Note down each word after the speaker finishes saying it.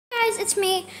guys, it's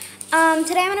me.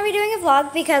 Today I'm going to be doing a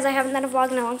vlog because I haven't done a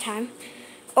vlog in a long time.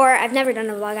 Or I've never done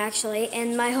a vlog actually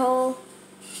in my whole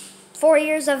 4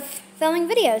 years of filming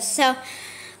videos. So,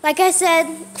 like I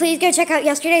said, please go check out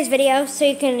yesterday's video so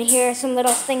you can hear some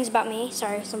little things about me.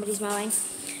 Sorry, somebody's mowing.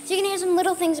 So you can hear some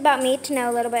little things about me to know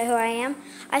a little bit who I am.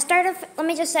 Let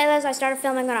me just say this, I started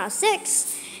filming when I was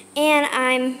 6 and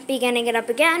I'm beginning it up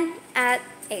again at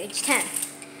age 10.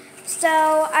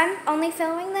 So I'm only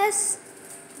filming this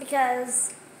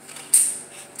because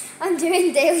I'm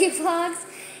doing daily vlogs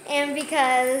and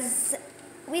because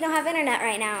we don't have internet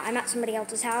right now. I'm at somebody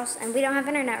else's house and we don't have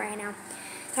internet right now.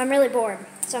 So I'm really bored,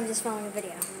 so I'm just filming a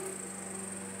video.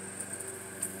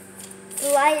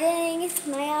 Lighting,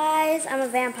 my eyes, I'm a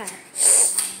vampire.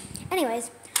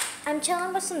 Anyways, I'm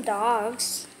chilling with some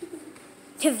dogs,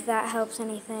 if that helps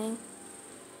anything.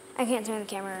 I can't turn the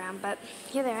camera around, but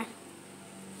here they are.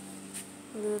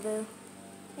 Lulu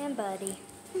and Buddy.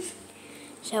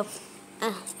 So,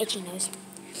 itchy nose.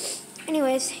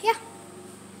 Anyways, yeah.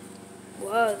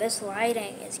 Whoa, this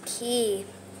lighting is key.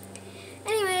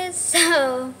 Anyways,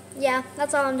 so, yeah,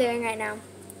 that's all I'm doing right now.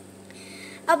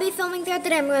 I'll be filming throughout the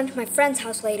day. I'm going to my friend's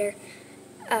house later,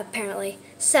 apparently.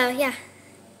 So, yeah.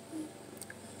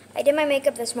 I did my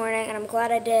makeup this morning, and I'm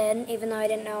glad I did, even though I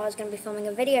didn't know I was going to be filming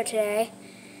a video today.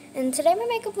 And today my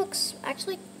makeup looks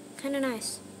actually kind of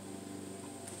nice.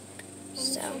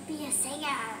 So. You should be a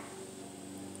singer.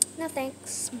 No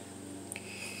thanks.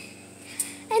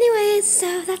 Anyways,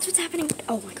 so that's what's happening.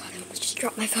 Oh my god, I almost just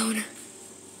dropped my phone.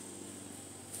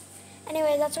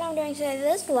 Anyways, that's what I'm doing today.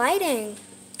 This lighting.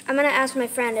 I'm going to ask my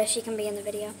friend if she can be in the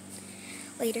video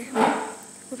later.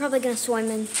 We're probably going to swim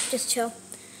and just chill.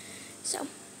 So,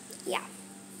 yeah.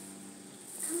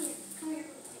 Come here.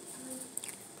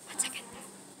 1 second.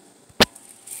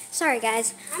 Sorry,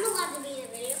 guys. I'm allowed to be in the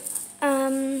video.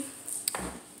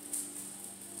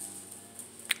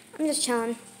 I'm just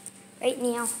chilling right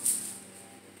now.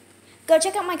 Go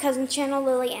check out my cousin's channel,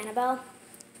 Lily Annabelle.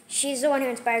 She's the one who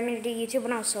inspired me to do YouTube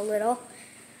when I was so little.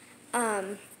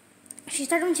 She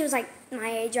started when she was like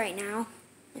my age right now.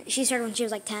 She started when she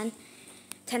was like 10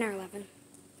 or 11.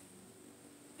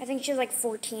 I think she was like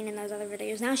 14 in those other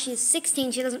videos. Now she's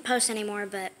 16. She doesn't post anymore,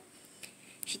 but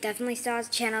she definitely still has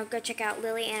a channel. Go check out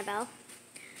Lily Annabelle.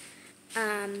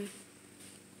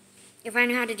 If I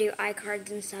knew how to do iCards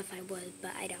and stuff, I would,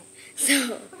 but I don't.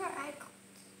 So, What are iCards?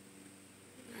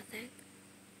 nothing.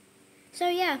 So,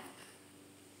 yeah.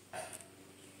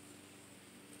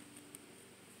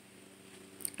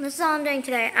 This is all I'm doing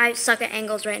today. I suck at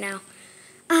angles right now.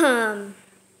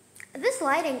 This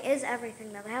lighting is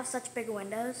everything, though. They have such big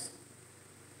windows.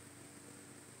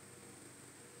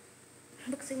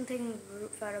 Looks like I'm taking a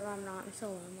group photo, but I'm not. I'm so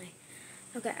lonely.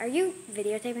 Okay, are you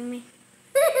videotaping me?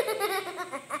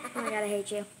 Oh my god, I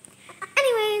hate you.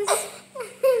 Anyways,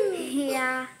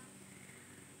 yeah.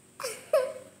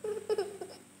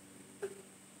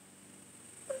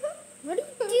 What are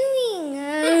you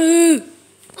doing?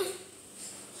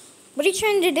 What are you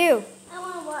trying to do? I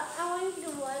want you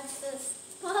to watch this.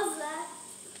 Pause that.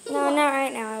 No, not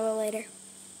right now. I will later.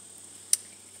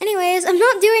 Anyways, I'm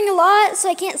not doing a lot, so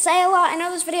I can't say a lot. I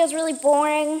know this video is really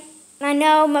boring. And I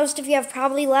know most of you have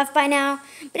probably left by now.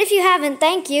 But if you haven't,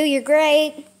 thank you. You're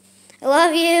great. I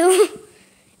love you.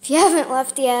 If you haven't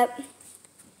left yet,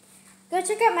 go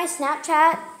check out my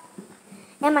Snapchat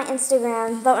and my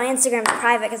Instagram. But my Instagram is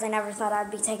private because I never thought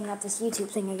I'd be taking up this YouTube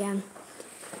thing again.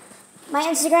 My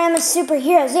Instagram is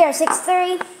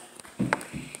superhero063.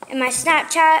 And my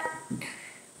Snapchat,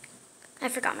 I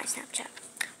forgot my Snapchat.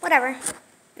 Whatever.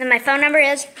 And my phone number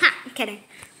is, I'm kidding.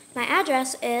 My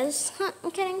address is,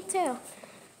 I'm kidding too.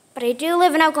 But I do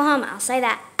live in Oklahoma, I'll say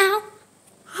that. Ow.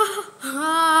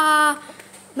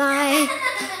 My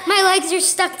legs are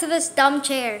stuck to this dumb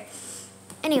chair.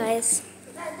 Anyways.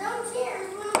 That dumb chair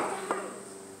is one of the house.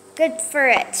 Good for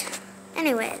it.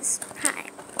 Anyways, hi.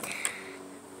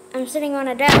 I'm sitting on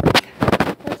a desk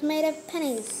that's made of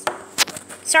pennies.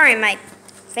 Sorry, my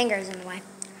finger's in the way.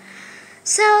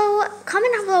 So,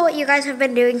 comment down below what you guys have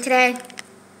been doing today.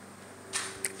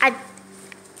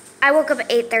 I woke up at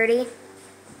 8:30.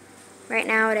 Right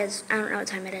now it is, I don't know what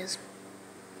time it is.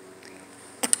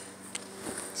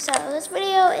 So, this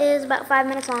video is about 5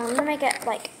 minutes long. I'm going to make it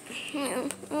like,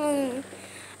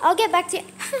 I'll get back to you.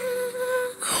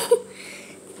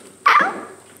 Ow!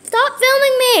 Stop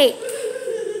filming me!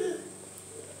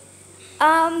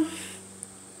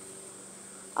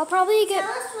 I'll probably get...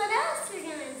 Tell us what else you're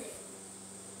going to do.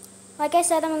 Like I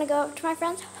said, I'm going to go up to my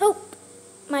friend's Hope.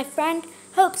 My friend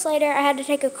Hope's later. I had to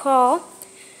take a call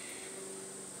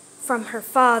from her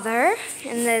father,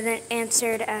 and then it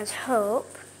answered as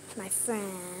Hope. my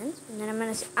friends, and then I'm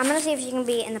gonna see if she can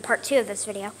be in the part 2 of this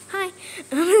video. Hi,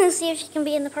 I'm gonna see if she can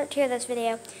be in the part 2 of this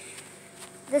video.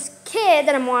 This kid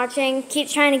that I'm watching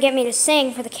keeps trying to get me to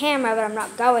sing for the camera, but I'm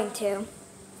not going to,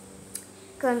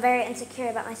 because I'm very insecure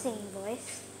about my singing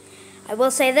voice. I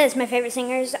will say this: my favorite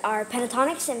singers are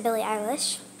Pentatonix and Billie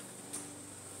Eilish.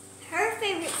 Her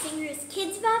favorite singer is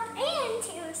Kids Bop and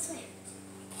Taylor Swift.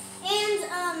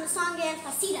 And the song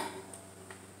Despacito.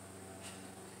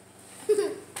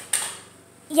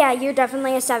 Yeah, you're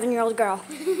definitely a 7-year-old girl.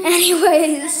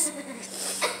 Anyways.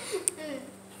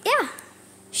 Yeah.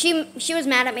 She was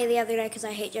mad at me the other day because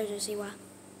I hate JoJo Siwa.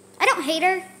 I don't hate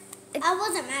her. I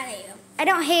wasn't mad at you. I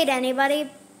don't hate anybody,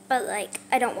 but like,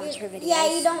 I don't watch her videos.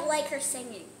 Yeah, you don't like her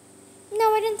singing.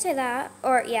 No, I didn't say that.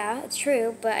 Or, yeah, it's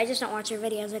true, but I just don't watch her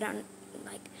videos.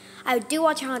 I do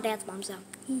watch her on Dance Moms, though.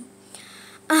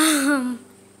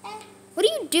 What are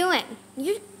you doing?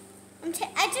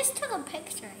 I just took a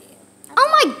picture of you.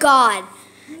 Oh my God.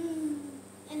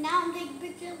 And now I'm taking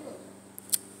pictures of you.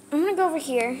 I'm going to go over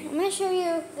here. I'm going to show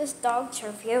you this dog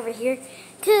trophy over here.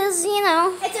 Because, you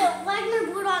know. It's a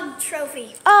Wagner Bulldog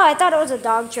trophy. Oh, I thought it was a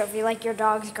dog trophy, like your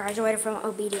dog's graduated from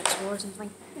obedience school or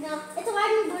something. No, it's a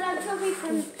Wagner Bulldog trophy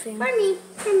for me,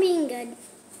 for being good.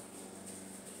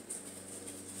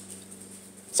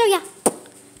 So, yeah.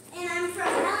 And I'm from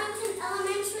Ellington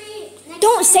Elementary.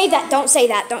 Don't say that. Don't say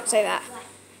that. Don't say that. What?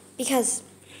 Because,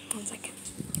 1 second.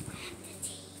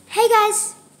 Hey,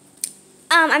 guys.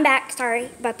 I'm back. Sorry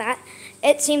about that.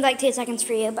 It seemed like 2 seconds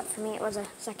for you, but for me it was a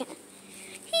second.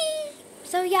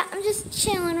 So, yeah, I'm just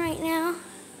chilling right now.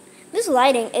 This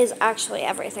lighting is actually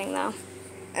everything, though.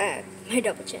 My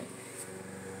double chin.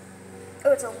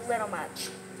 Oh, it's a little much.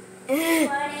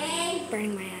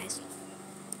 Burning my eyes.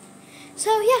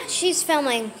 So, yeah, she's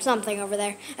filming something over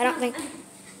there. I don't think...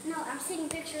 No, I'm taking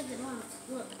pictures of the moms.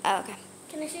 Look. Oh, okay.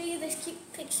 Can I show you this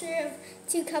cute picture of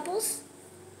 2 couples?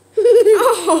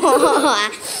 Oh.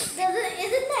 Isn't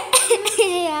that cute?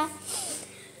 Yeah.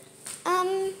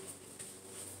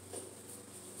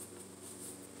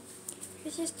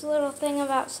 It's just a little thing of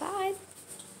outside.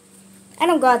 I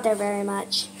don't go out there very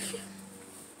much.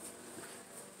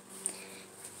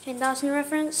 Shane Dawson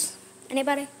reference?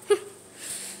 Anybody?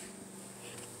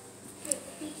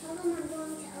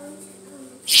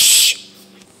 Shh.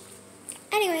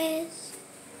 Anyways,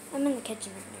 I'm in the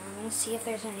kitchen right now. I'm gonna see if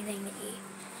there's anything to eat.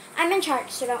 I'm in charge,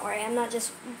 so don't worry. I'm not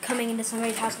just coming into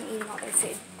somebody's house and eating all their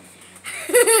food.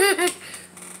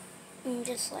 I'm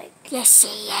just like... Yes, she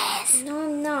is. No,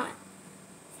 I'm not.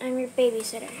 I'm your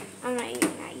babysitter. I'm not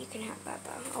eating that. You can have that,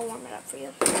 though. I'll warm it up for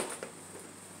you.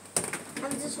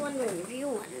 I'm just wondering if you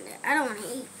wanted it. I don't want to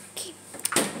eat.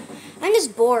 I'm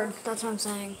just bored. That's what I'm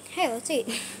saying. Hey, let's eat.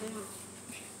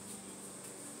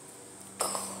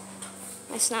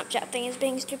 My Snapchat thing is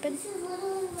being stupid. This is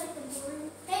literally like the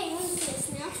boring. Hey, you want to see a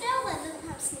snail shell that doesn't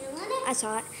have snail in it? I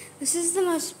saw it. This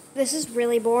is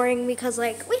really boring because,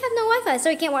 like, we have no Wi-Fi, so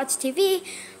we can't watch TV.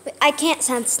 I can't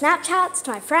send Snapchats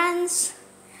to my friends.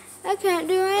 I can't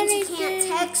do anything. And you can't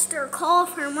text or call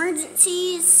for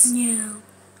emergencies. No.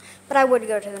 But I would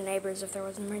go to the neighbors if there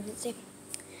was an emergency.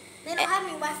 They don't have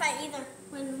any Wi-Fi either.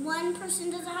 When one person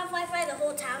doesn't have Wi-Fi, the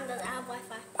whole town doesn't have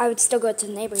Wi-Fi. I would still go to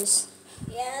the neighbors.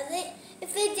 Yeah,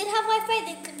 if they did have Wi-Fi,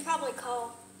 they could probably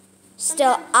call.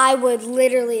 Still, I would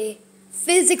literally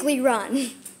physically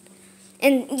run.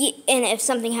 And if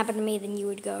something happened to me, then you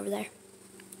would go over there.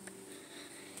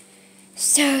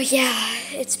 So, yeah,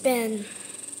 it's been...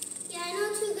 Yeah, I know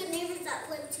 2 good neighbors that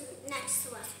live next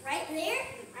to us. Right there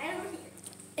and right over here.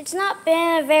 It's not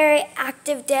been a very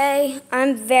active day.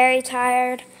 I'm very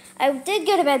tired. I did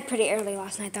go to bed pretty early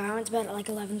last night, though. I went to bed at like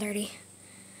 11:30.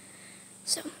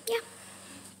 So, yeah.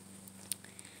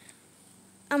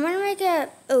 I'm going to make a...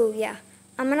 Oh, yeah.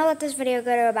 I'm going to let this video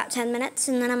go to about 10 minutes,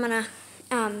 and then I'm going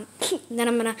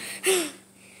to...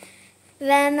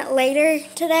 Then later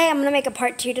today, I'm going to make a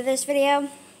part 2 to this video,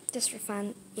 just for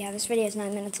fun. Yeah, this video is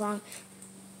 9 minutes long.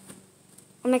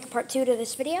 I'll make a part 2 to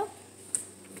this video.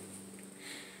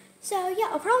 So, yeah,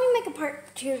 I'll probably make a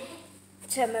part 2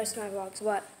 to most of my vlogs.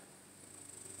 What?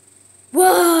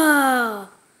 Whoa!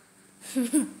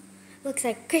 Looks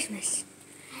like Christmas.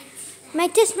 My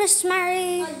Christmas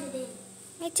Mary.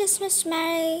 My Christmas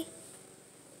Mary.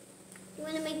 You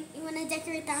want to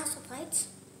decorate the house with lights?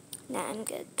 Nah, I'm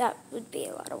good. That would be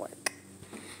a lot of work.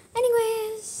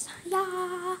 Anyways, yeah.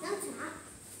 No, it's not.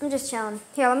 I'm just chilling.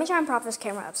 Here, let me try and prop this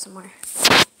camera up somewhere.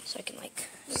 So I can, like,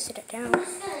 sit it down. I'm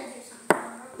just gonna do something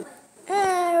real quick.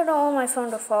 I don't want my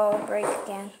phone to fall or break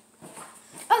again.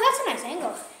 Oh, that's a nice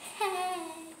angle. Hey.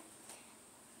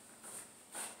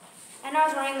 I know I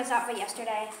was wearing this outfit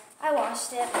yesterday. I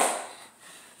washed it.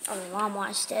 Oh, my mom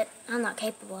watched it. I'm not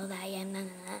capable of that yet. None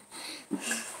of that.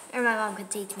 Or my mom could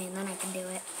teach me, and then I can do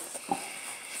it.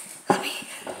 Let me.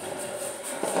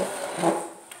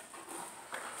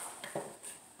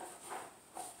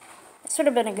 This would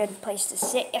have been a good place to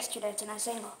sit yesterday. It's a nice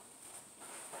angle.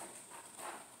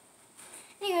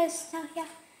 Anyways, so yeah.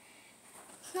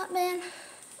 It's not been.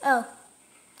 Oh,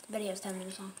 the video's 10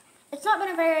 minutes long. It's not been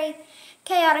a very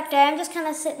chaotic day. I'm just kind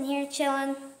of sitting here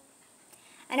chilling.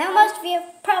 I know most of you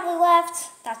have probably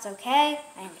left. That's okay.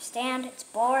 I understand. It's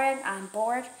boring. I'm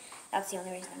bored. That's the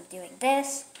only reason I'm doing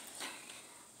this.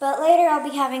 But later I'll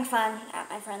be having fun at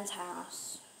my friend's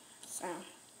house. So,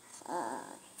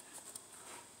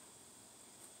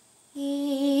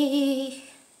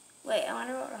 wait, I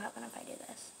wonder what will happen if I do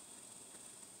this.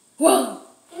 Whoa!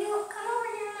 Can you come over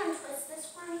here and twist this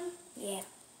for me? Yeah.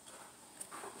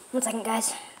 1 second,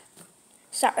 guys.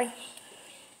 Sorry.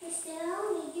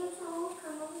 Estelle, need you to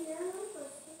come over here and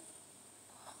twist it.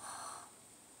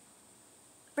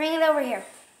 Bring it over here.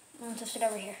 I'll twist it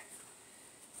over here.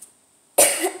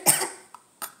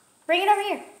 Bring it over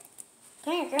here.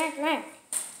 Come here, come here, come here.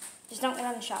 Just don't get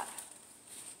on the shot.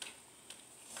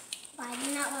 Why do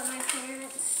you not want my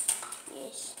parents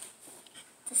Yes.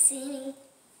 to see me?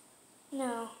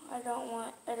 No, I don't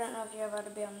know if you're allowed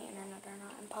to be on the internet or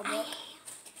not in public.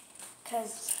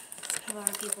 Because a lot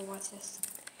of people watch this.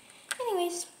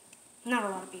 Anyways, not a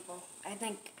lot of people.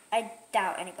 I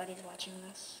doubt anybody's watching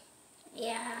this.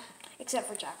 Yeah. Except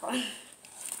for Jacqueline.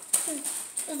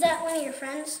 Is that one of your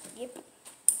friends? Yep.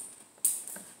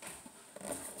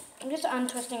 I'm just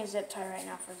untwisting a zip tie right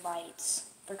now for lights.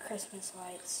 For Christmas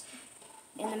lights.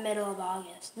 In the middle of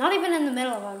August. Not even in the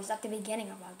middle of August, at the beginning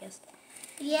of August.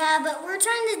 Yeah, but we're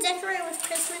trying to decorate with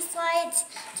Christmas lights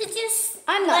to just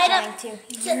I'm not trying to.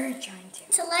 You're trying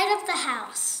to. To light up the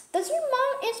house. Is your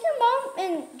mom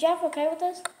and Jeff okay with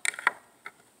this?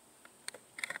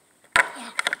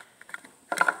 Yeah.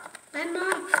 My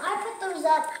mom, I put those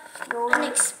up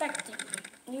unexpectedly.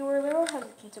 You were a little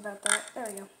hesitant about that. There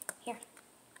we go. Here.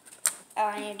 Oh,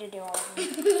 I need to do all of them.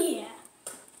 Yeah.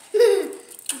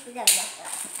 I forgot about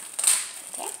that.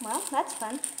 Okay, well, that's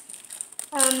fun.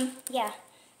 Yeah.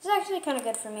 This is actually kind of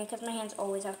good for me because my hands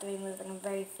always have to be moving. I'm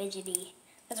very fidgety.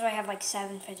 That's why I have like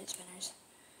 7 fidget spinners.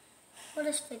 What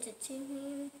does fidgety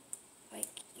mean? Like,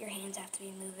 your hands have to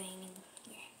be moving and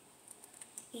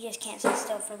you just can't sit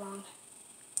still for long.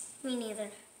 Me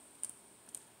neither.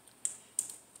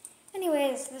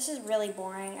 Anyways, this is really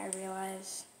boring, I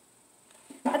realize.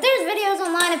 But there's videos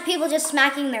online of people just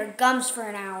smacking their gums for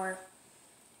an hour.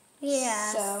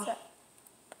 Yeah. So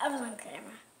I was on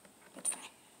camera. It's fine.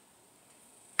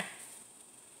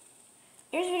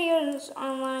 There's videos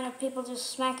online of people just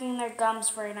smacking their gums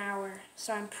for an hour.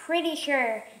 So I'm pretty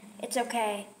sure it's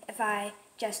okay if I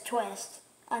just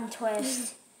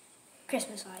untwist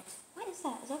Christmas lights. What is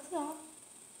that? Is that the dog?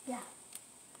 Yeah.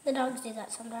 The dogs do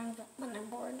that sometimes when they're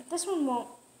bored. This one won't.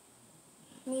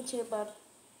 Me too, bud.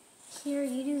 Here,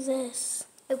 you do this.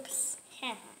 Oops.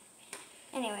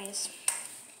 Anyways.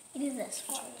 You do this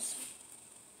for me.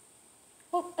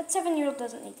 Well, a 7-year-old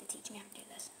doesn't need to teach me how to do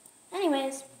this.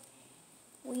 Anyways,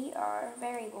 we are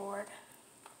very bored.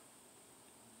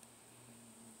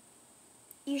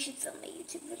 You should film a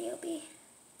YouTube video, B.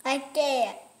 I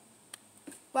can't.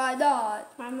 Why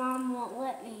not? My mom won't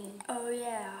let me. Oh,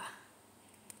 yeah.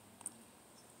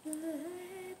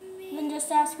 Then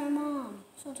just ask my mom.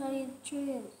 She'll tell you the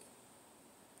truth.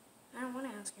 I don't want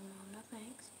to ask your mom. No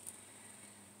thanks.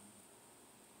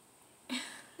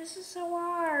 This is so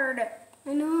hard.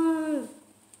 I know.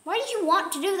 Why did you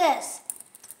want to do this?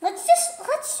 Let's just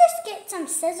get some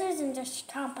scissors and just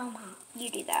chop them off. You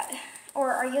do that.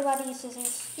 Or are you allowed to use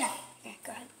scissors? Yeah. Okay,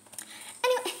 go ahead.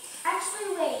 Anyway.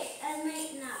 Actually, wait. I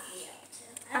might not be able to.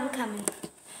 I'm coming.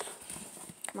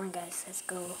 Come on, guys. Let's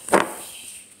go. I'm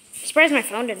surprised my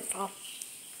phone didn't fall.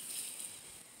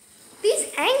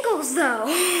 These angles, though,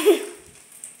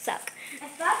 suck. I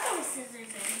thought there was scissors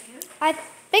in here. I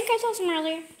think I saw some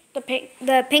earlier. The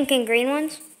pink and green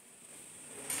ones.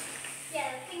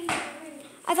 Yeah, the pink and green.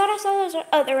 I thought I saw those.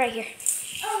 Oh, they're right here.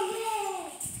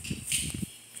 Oh,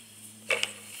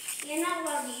 yay! You're not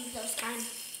allowed to use those kind.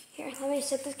 Here, let me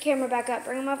set this camera back up.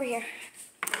 Bring them over here.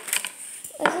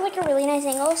 This is like a really nice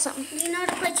angle or something. Do you know how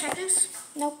to play checkers?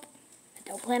 Nope. I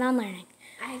don't plan on learning.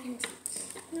 I can teach.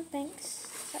 No thanks.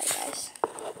 Sorry, guys.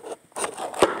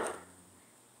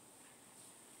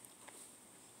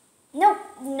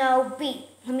 No, B.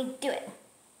 Let me do it.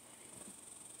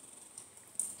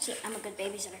 See, I'm a good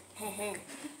babysitter.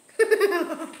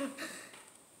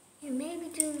 You may be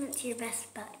doing it to your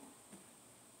best bud.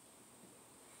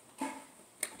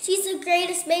 She's the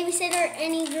greatest babysitter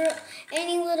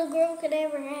any little girl could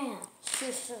ever have.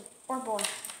 Or boy.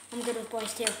 I'm good with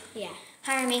boys too. Yeah.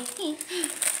 Hire me.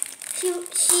 She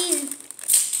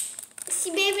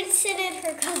babysitted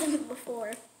her cousin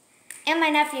before. And my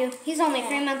nephew. He's only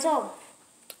 3 months old.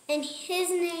 And his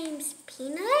name's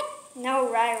Peanut?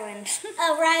 No, Ryland.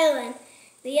 Oh, Ryland.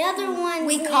 The other one.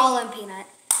 We call him Peanut.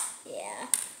 Yeah.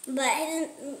 But,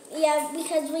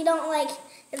 because we don't like,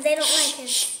 they don't like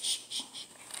his.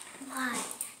 Why?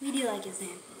 We do like his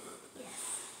name.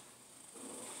 Yes.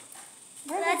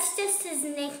 That's just his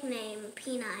nickname,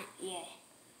 Peanut. Yeah.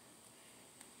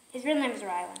 His real name is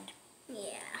Ryland.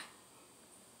 Yeah.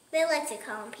 They like to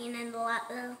call him Peanut a lot,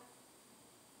 though.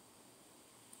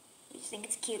 You just think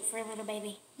it's cute for a little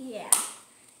baby. Yeah.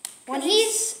 When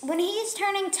he's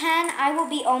turning 10, I will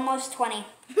be almost 20.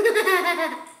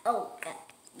 Oh, God.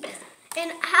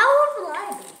 And how old will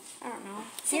I be? I don't know.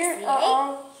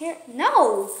 68? Here.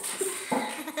 No.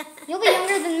 You'll be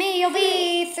younger than me. You'll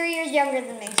be 3 years younger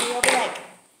than me. So you'll be like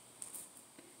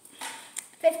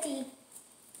 50.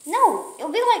 No,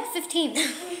 you'll be like 15.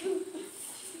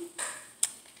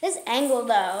 This angle,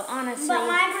 though, honestly. But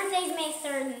my birthday's May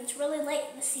 3rd, and it's really late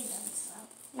in the season, so.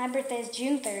 My birthday is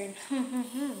June 3rd.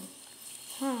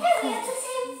 Hey, we have the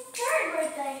same third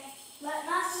birthday, but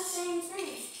not the same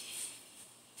thing.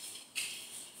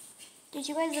 Did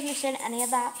you guys understand any of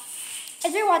that?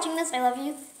 If you're watching this, I love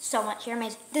you so much. You're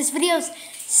amazing. This video's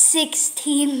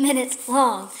 16 minutes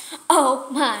long. Oh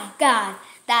my God.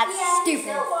 That's stupid.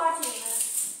 Still watching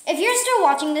this. If you're still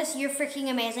watching this, you're freaking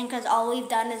amazing because all we've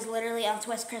done is literally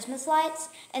untwist Christmas lights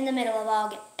in the middle of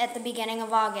August, at the beginning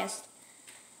of August.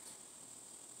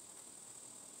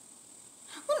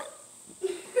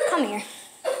 Come here.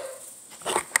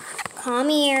 Come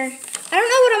here. I don't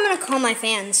know what I'm going to call my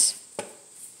fans.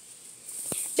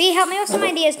 B, help me with some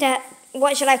ideas to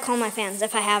what should I call my fans,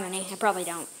 if I have any. I probably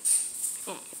don't.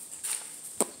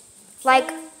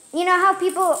 Like, you know how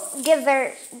people give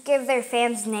their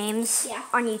fans names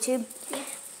on YouTube?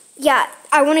 Yeah,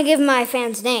 I want to give my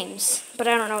fans names, but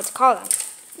I don't know what to call them.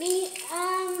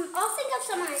 I'll think of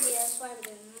some ideas while I'm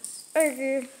doing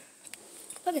this.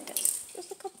 Look at this. Just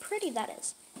look how pretty that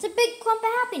is. It's a big clump of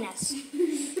happiness.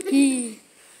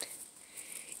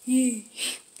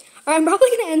 I'm probably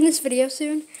going to end this video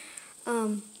soon.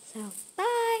 So,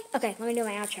 bye. Okay, let me do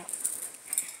my outro.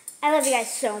 I love you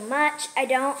guys so much. I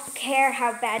don't care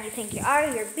how bad you think you are.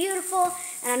 You're beautiful.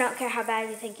 And I don't care how bad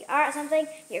you think you are at something.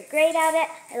 You're great at it.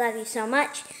 I love you so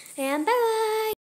much. And bye-bye.